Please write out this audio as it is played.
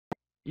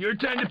Your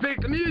turn to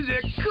pick the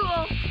music.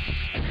 Cool.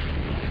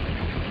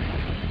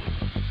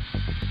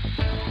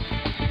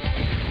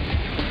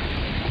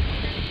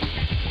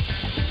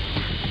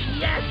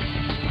 Yes!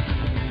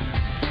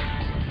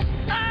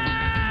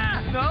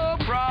 Ah!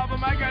 No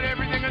problem. I got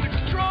everything under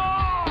control.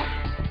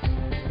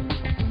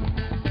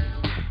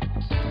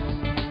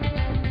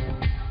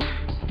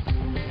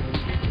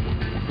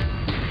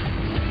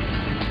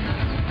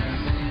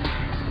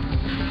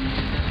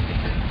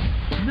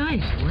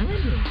 Nice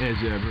landing. As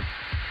ever.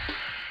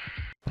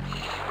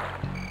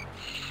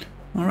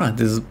 Alright,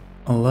 this is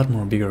a lot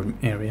more bigger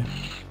area.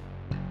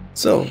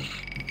 So,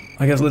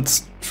 I guess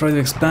let's try to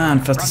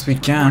expand fast as we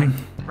can.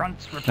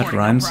 That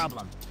rhymes.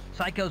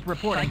 Psychos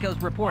reporting.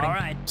 Psychos reporting. All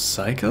right.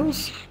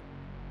 Psychos?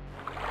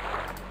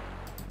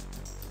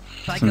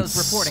 Psychos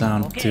Doesn't reporting.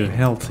 sound Okay. too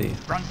healthy.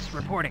 Fronts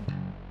reporting.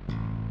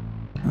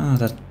 Oh,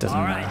 that doesn't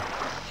All right. matter.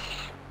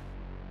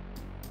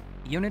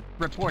 Unit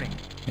reporting.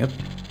 Yep,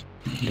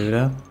 do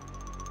that.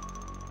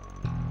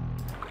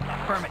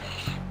 Affirmative.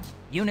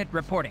 Unit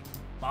reporting.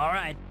 All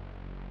right.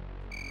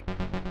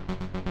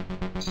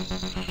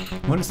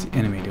 What is the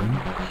enemy doing?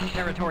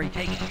 Territory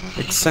taken.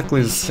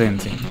 Exactly the same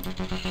thing.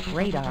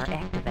 Radar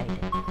activated.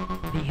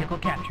 Vehicle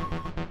captured.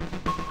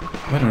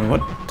 Wait a minute,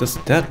 what does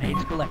that mean?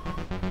 Grenades collected.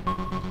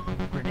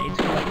 Grenades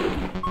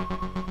collected.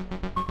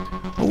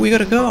 Oh, we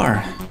got a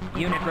car!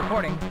 Unit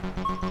reporting.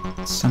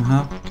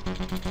 Somehow.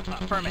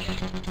 Affirmative.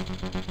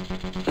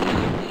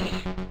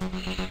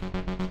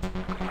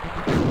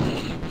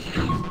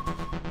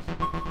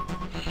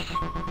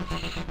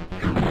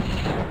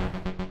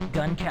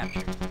 Gun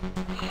captured.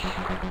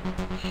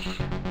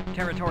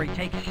 Territory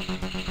taken.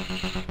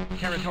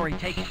 Territory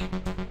taken.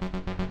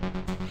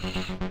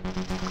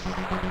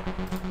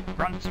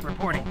 Fronts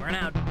reporting. We're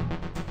out.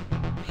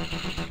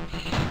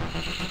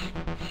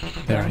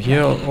 They're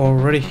here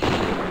already.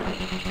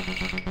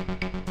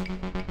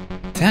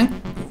 Tank?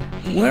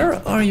 Where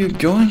are you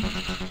going?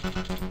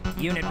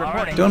 Unit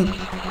reporting.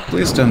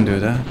 Please don't do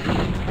that.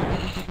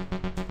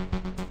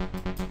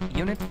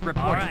 Unit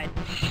reporting. All right.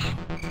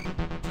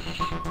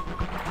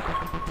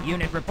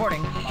 Unit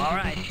reporting. All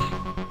right.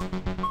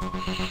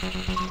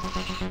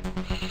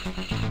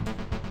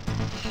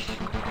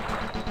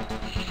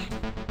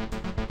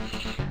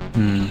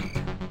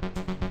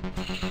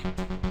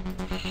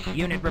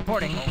 Unit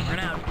reporting. Over and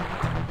out.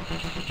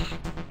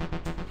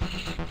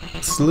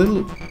 It's a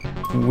little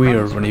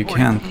weird when you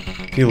can't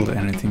build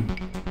anything.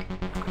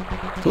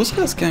 Those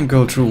guys can't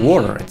go through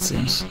water, it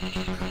seems.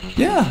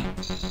 Yeah,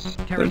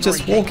 they're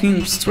just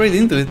walking straight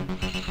into it.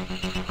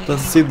 Doesn't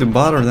seem to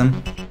bother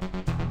them.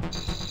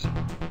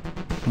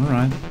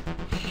 Alright.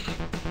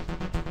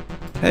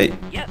 Hey,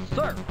 Yes,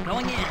 sir.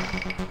 Going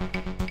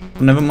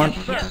in. never mind.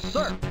 Yes,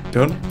 sir.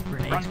 Don't.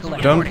 Grenades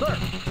collected. Don't. Sir.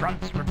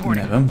 Fronts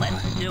reporting. Never mind.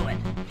 Let's do it.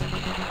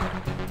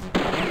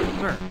 Yes,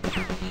 sir.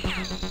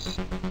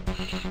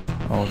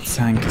 Oh, the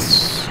tank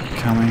is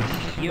coming.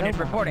 Unit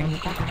reporting.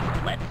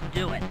 Let's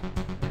do it.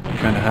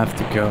 You're gonna have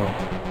to go.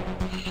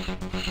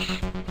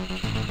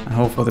 I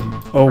hope for the...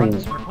 Oh,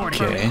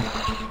 okay.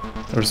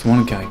 There's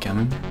one guy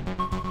coming.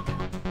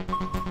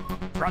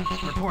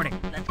 Fronts reporting.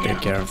 Let's Take go.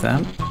 care of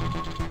that.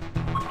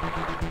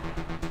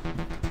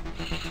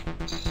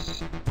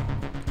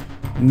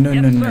 No,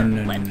 Yes, no, sir.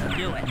 no, no, Let's no.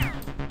 do it.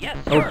 Yes,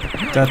 Oh,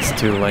 sir. that's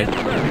too late.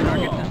 Yes, sir.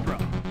 Target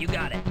destroyed. You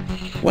got it.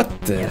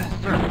 What the?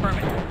 Yes, sir.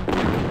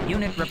 Affirmative.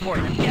 Unit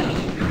reporting. Yes.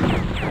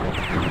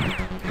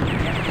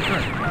 Yes,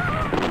 sir.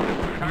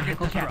 Target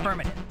destroyed.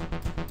 Affirmative.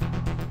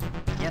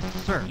 Yes,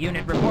 sir.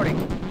 Unit reporting.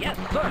 Yes,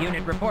 sir.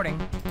 Unit reporting.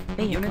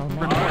 Vehicle Unit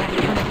now. reporting.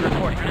 Unit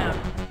reporting. Out.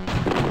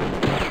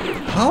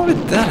 How did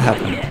that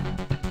happen? Hit.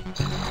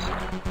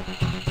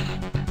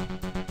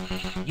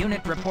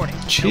 Unit reporting.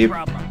 Cheap No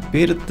problem.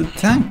 beat at the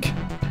tank.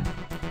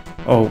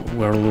 Oh,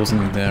 we're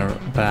losing there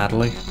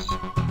badly.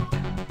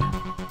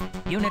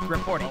 Unit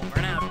reporting. Over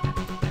and out.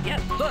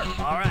 Yes, sir.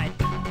 All right.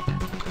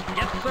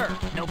 Yes, sir.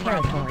 No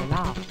problem. Territory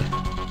lost.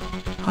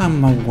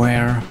 I'm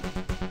aware.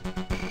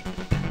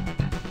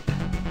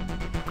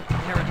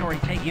 Territory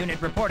take.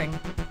 Unit reporting.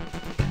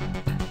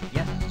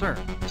 Yes, sir.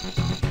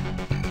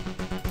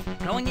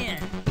 Going in.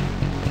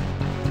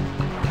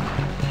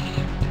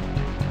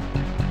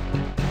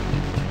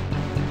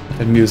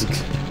 That music.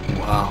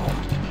 Wow.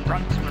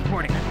 Fronts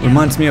reporting.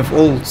 Reminds me of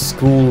old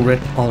school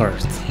Red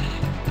Alert.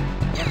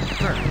 Yes,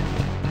 sir.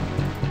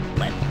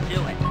 Let's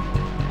do it.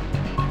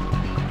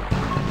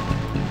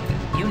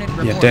 Unit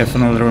reporting. Yeah,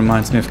 definitely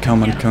reminds me of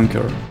Command Yeah.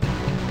 Conquer.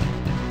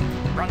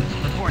 Fronts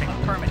reporting.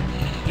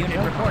 Affirmative. Unit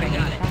reporting.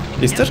 Got it.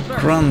 Is Yes, that sir.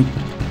 Grunt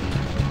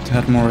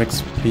had more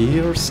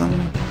XP or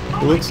something?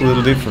 It looks a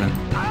little different.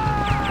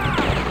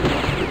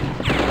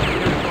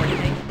 Territory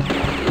taken.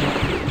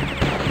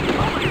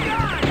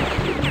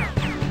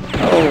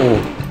 Oh,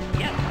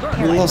 Yes, sir.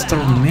 we lost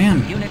our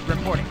man. Unit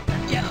reporting.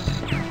 Yes.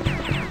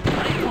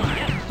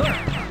 Yes, sir.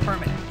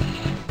 Affirmative.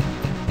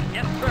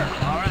 Yes, sir.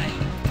 All right.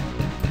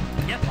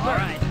 Yes, sir. All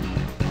right.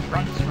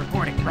 Fronts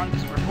reporting.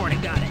 Fronts reporting.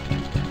 Got it.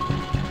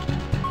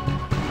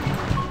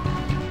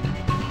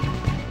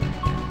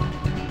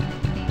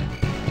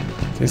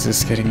 This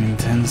is getting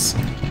intense.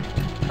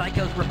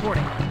 Psycho's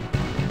reporting.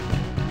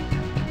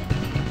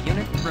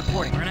 Unit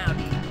reporting. Run out.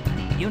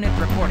 Unit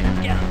reporting.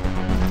 Yeah.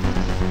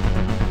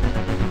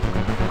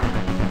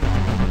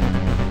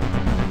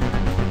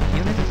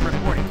 Unit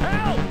reporting.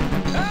 Help!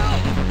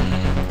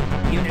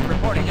 Help! Unit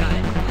reporting. Got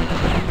it.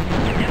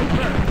 Yes,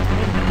 sir.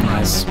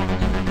 Nice.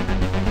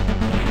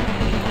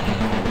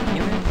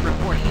 Unit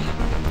reporting.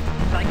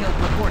 Psycho's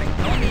reporting.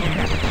 Only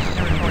attack.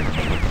 Territory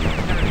taken.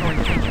 Territory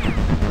taken.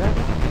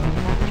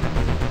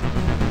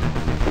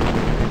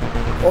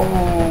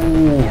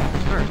 Oh, Yes,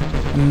 sir.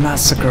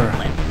 massacre.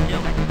 Let's do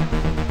it.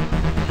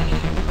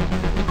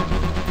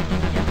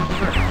 Yes,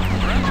 sir.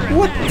 Under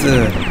What attack. the?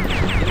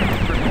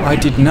 I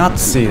did not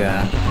see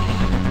that.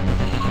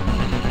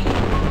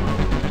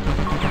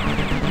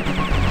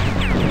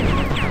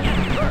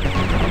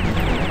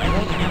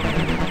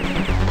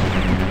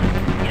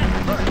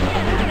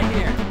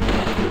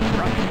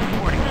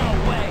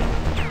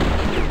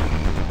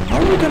 How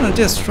are we gonna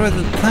destroy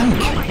the tank?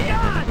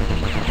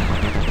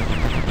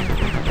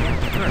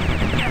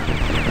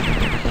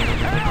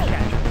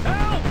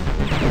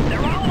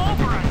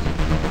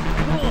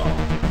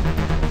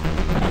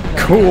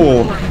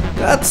 Cool.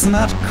 That's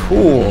not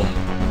cool.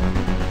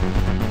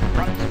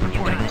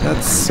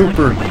 That's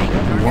super.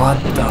 What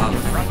the?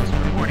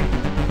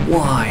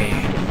 Why?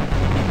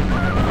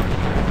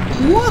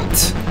 What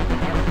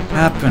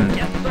happened?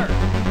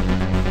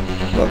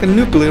 Like a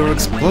nuclear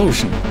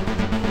explosion.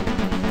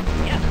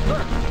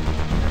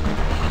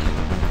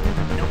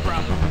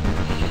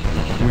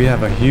 We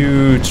have a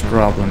huge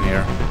problem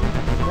here.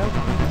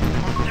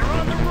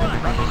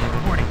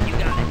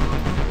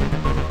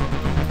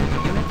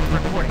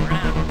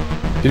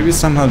 Did we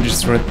somehow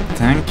destroy the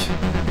tank?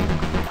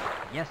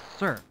 Yes,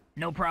 sir.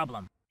 No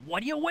problem.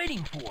 What are you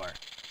waiting for?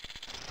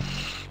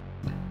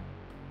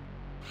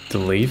 To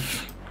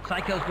leave?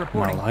 Psycho's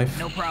reporting. My life?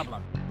 No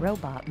problem.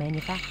 Robot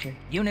manufactured.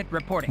 Unit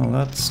reporting.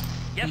 Well, that's...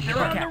 Yes, they're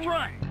on the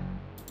run.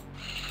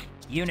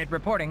 Unit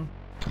reporting.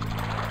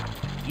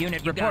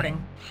 Unit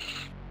reporting.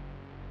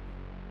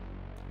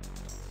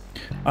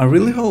 I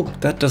really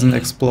hope that doesn't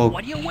explode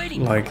What are you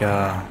waiting like for?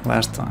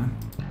 last time.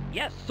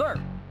 Yes, sir.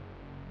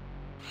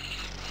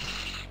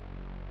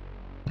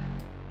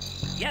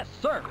 Yes,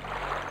 sir.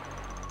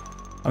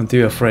 I'm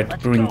too afraid to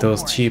Let's bring go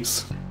those for it.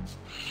 jeeps.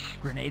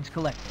 Grenades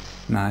collected.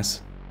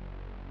 Nice.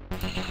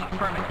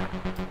 Affirmative.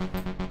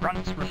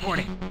 Fronts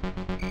reporting.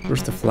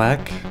 Where's the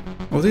flag?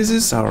 Oh, this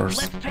is ours.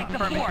 Let's take the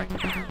fort.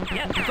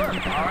 Yes, sir.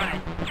 All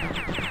right.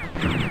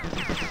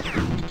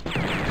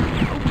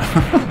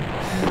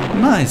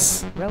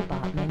 Nice.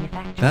 Robot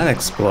manufactured. That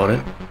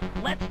exploded.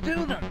 Let's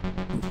do them.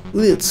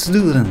 Let's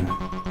do them.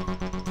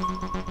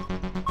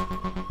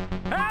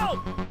 Help!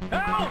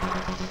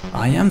 Help!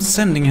 I am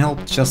sending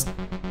help. Just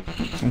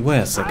wait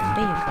a second.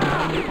 Vehicle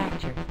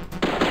manufactured.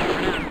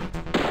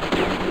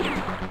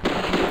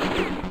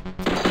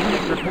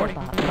 Unit reporting.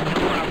 Robot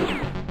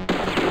manufactured.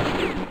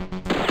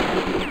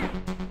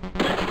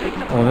 Let's take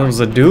the Oh, that was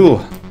a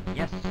duel.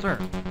 Yes, sir.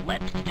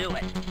 Let's do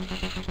it.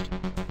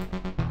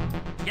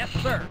 Yes,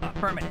 sir.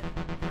 Affirmative.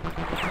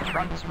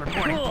 Fronts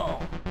reporting.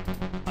 Cool.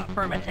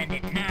 Affirmative. Send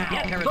it now.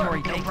 Yes,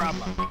 territory, no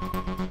problem.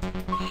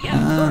 Yes,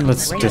 sir. And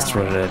let's Radar.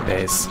 destroy that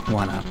base.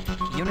 Why not?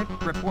 Unit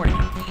reporting.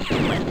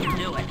 Let's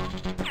do it.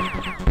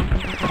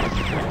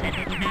 Send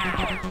it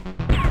now.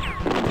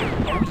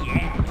 Oh,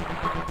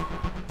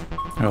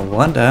 yeah. Oh,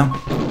 one down.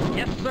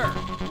 Yes, sir.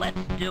 Let's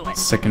do it.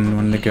 Second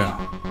one to go.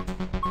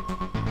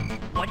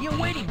 What are you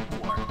waiting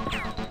for?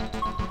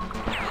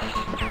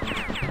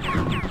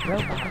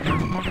 Robot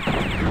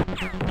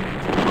manufactured.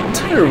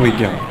 There we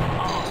go.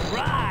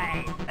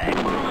 Right.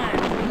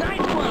 Excellent.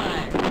 Nice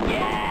one.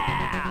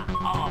 Yeah.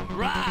 All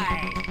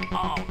right.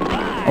 All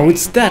right. Oh,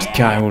 it's that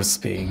guy who's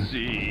speaking.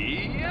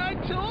 See, I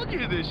told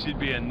you this should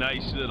be a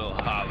nice little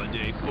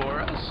holiday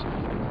for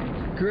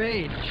us.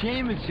 Great.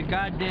 Shame it's so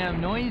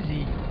goddamn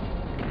noisy.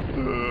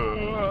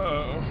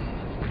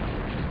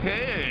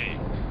 Hey,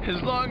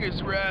 as long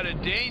as we're out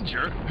of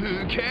danger,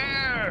 who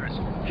cares?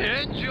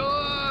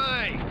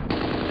 Enjoy!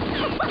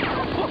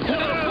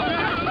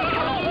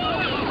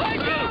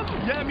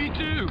 Yeah, me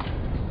too.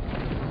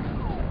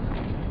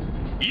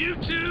 You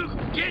two,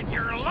 get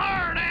your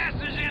lard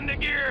asses into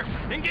gear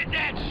and get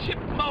that ship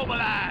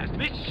mobilized.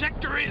 This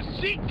sector is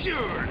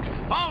secured.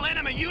 All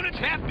enemy units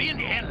have been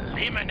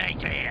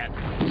eliminated.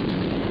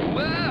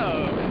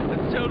 Wow,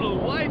 a total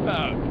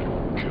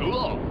wipeout.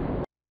 Cool.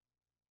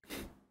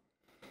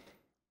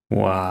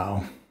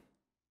 Wow.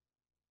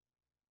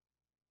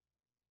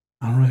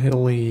 I don't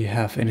really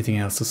have anything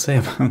else to say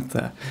about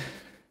that.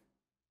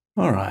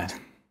 Alright.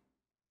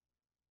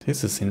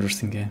 This is an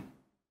interesting game.